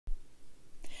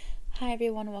Hi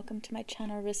everyone, welcome to my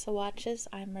channel Rissa Watches.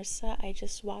 I'm Rissa. I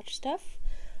just watch stuff.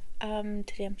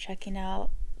 Today I'm checking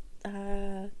out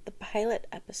the pilot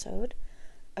episode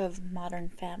of Modern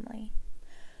Family.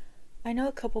 I know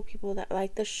a couple people that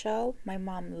like the show. My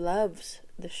mom loves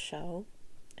the show.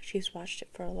 She's watched it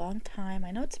for a long time.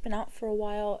 I know it's been out for a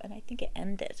while and I think it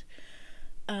ended.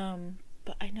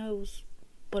 But I know it was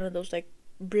one of those like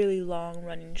really long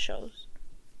running shows.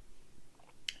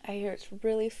 I hear it's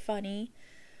really funny.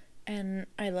 And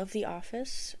I love The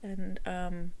Office, and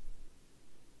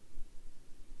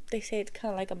they say it's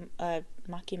kind of like a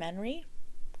mockumentary,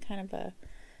 kind of a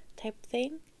type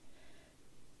thing.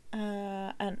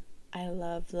 And I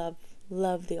love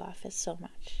The Office so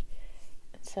much.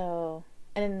 So,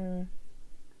 and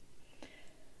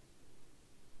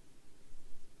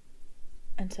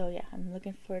so yeah, I'm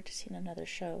looking forward to seeing another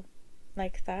show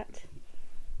like that.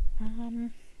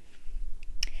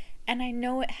 And I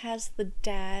know it has the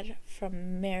dad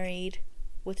from Married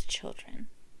with Children.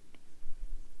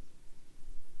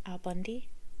 Al Bundy?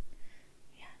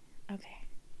 Yeah, okay.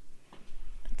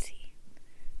 Let's see.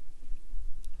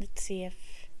 Let's see if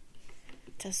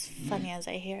it's as funny as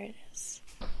I hear it is.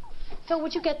 Phil,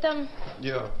 would you get them?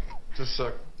 Yeah, just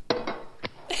a sec.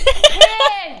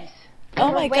 Hey!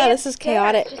 Oh my god, this is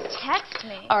chaotic. Just text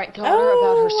me. All right, tell her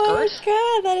about her skirt. Oh my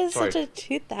god, that is Sorry. such a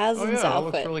 2000s Oh yeah, that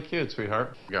outfit. looks really cute,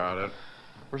 sweetheart. Got it.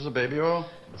 Where's the baby oil?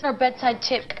 It's our bedside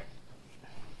tip.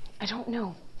 I don't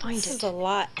know. Find This it. is a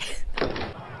lot.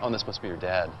 Oh, this must be your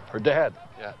dad. Her dad?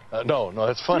 Yeah. No,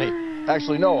 that's funny.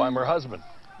 Actually, no, I'm her husband.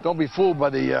 Don't be fooled by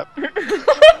the,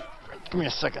 Give me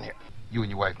a second here. You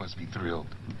and your wife must be thrilled.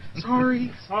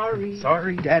 Sorry,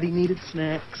 Daddy needed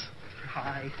snacks.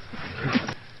 Hi.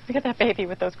 Look at that baby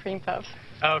with those cream puffs.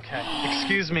 Okay,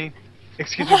 excuse me.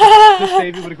 This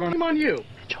baby would have grown. Shame on you.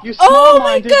 You Oh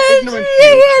my small-minded, god, ignorant he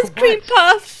has kid. cream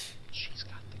puffs! She's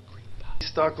got the cream puff.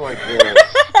 Stuck like this.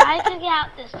 I could get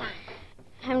out this time.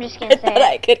 I'm just gonna say That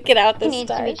I it. could get out He this needs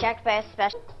to time. be checked by a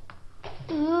special.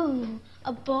 Ooh,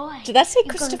 a boy. Did that say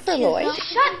You're gonna Christopher kiss Lloyd? us?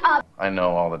 Shut up. I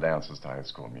know all the dances to High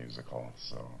School Musical,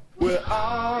 so. We're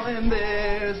all in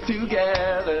this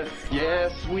together.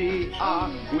 Yes, we are.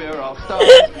 We're all stars.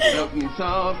 Looking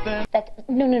something.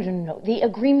 No. The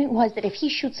agreement was that if he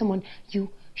shoots someone, you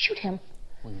shoot him.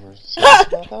 We were serious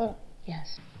about that?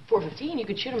 Yes. 4:15. You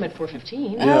could shoot him at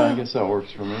 4:15. Yeah, I guess that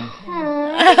works for me.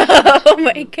 Oh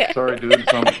my god. Sorry, dude,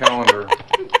 it's on the calendar.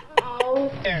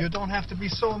 You don't have to be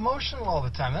so emotional all the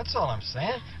time. That's all I'm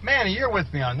saying. Manny, you're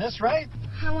with me on this, right?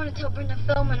 I want to tell Brenda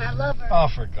Philman I love her. Oh,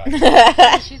 for God's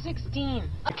sake. She's 16.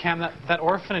 Cam, that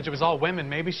orphanage, it was all women.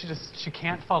 Maybe she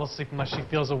can't fall asleep unless she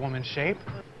feels a woman's shape.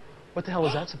 What the hell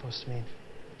is that supposed to mean?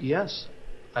 Yes,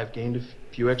 I've gained a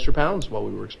few extra pounds while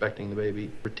we were expecting the baby.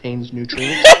 Retains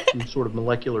nutrients, some sort of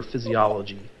molecular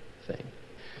physiology thing.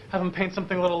 Have them paint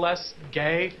something a little less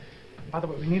gay. By the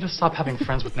way, we need to stop having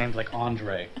friends with names like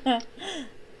Andre.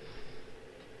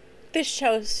 This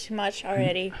show's too much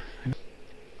already.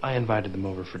 I invited them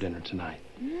over for dinner tonight.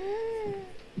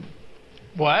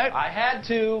 What? I had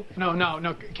to. No,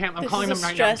 Cam, I'm This calling is them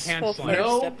a right now. I'm stressful canceling. first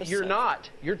No, episode. you're not.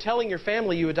 You're telling your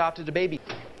family you adopted a baby.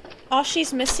 All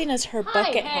she's missing is her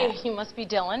bucket hat. You must be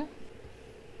Dylan.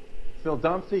 Phil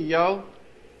Dunphy, yo.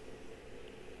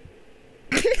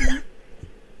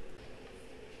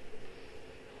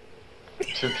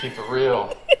 Should keep it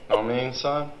real. Know what I mean,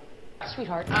 son?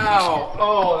 Sweetheart. Ow!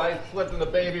 Oh, I slipped in the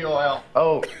baby oil.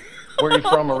 Oh, where are you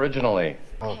from originally?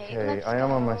 Okay, I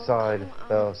am on my side,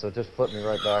 though, so just flip me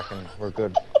right back and we're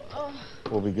good.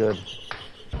 We'll be good.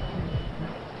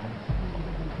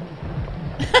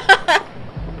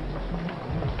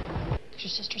 Your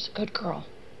sister's a good girl.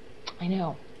 I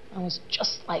know. I was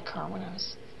just like her when I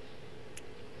was...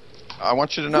 I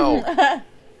want you to know.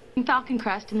 Falcon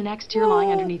crest in the next tier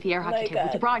lying underneath the air my hockey table with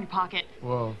God. your bra in your pocket.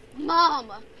 Whoa.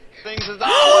 Mama. Things is I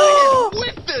want to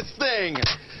get with this thing.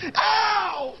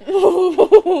 Ow!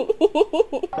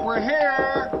 We're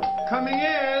here. Coming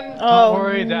in. Oh, Don't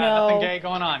worry, Dad. no. Nothing gay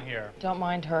going on here. Don't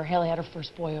mind her. Haley had her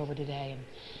first boy over today, and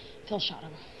Phil shot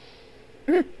him.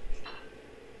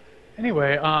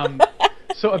 Anyway,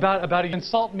 so about you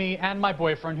insult me and my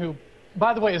boyfriend, who,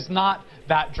 by the way, is not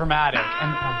that dramatic.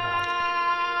 And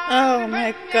Oh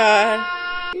my god.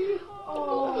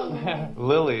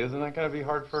 Lily, isn't that going to be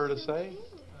hard for her to say?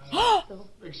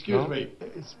 Excuse me.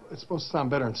 It's supposed to sound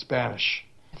better in Spanish.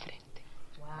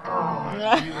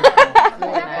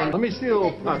 Let me see a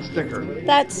little pot sticker.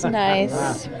 That's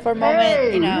nice. For a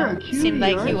moment, seemed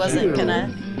like he wasn't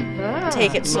gonna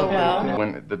take it so well.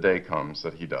 When the day comes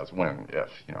that he does win,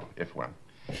 when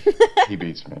he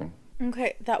beats me.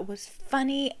 Okay, that was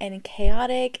funny and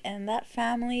chaotic, and that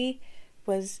family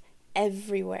was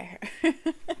everywhere.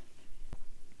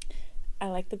 I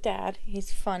like the dad.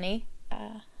 He's funny.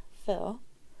 Phil.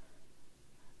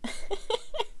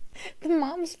 The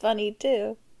mom's funny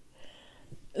too.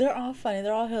 They're all funny.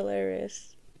 They're all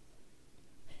hilarious.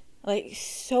 Like,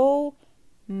 so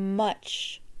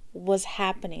much was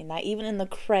happening that even in the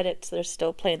credits they're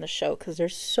still playing the show because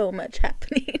there's so much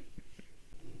happening.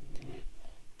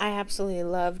 I absolutely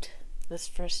loved this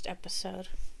first episode.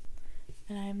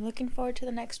 And I'm looking forward to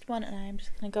the next one, and I'm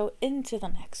just going to go into the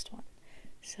next one.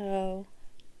 So,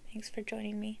 thanks for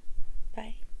joining me.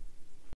 Bye.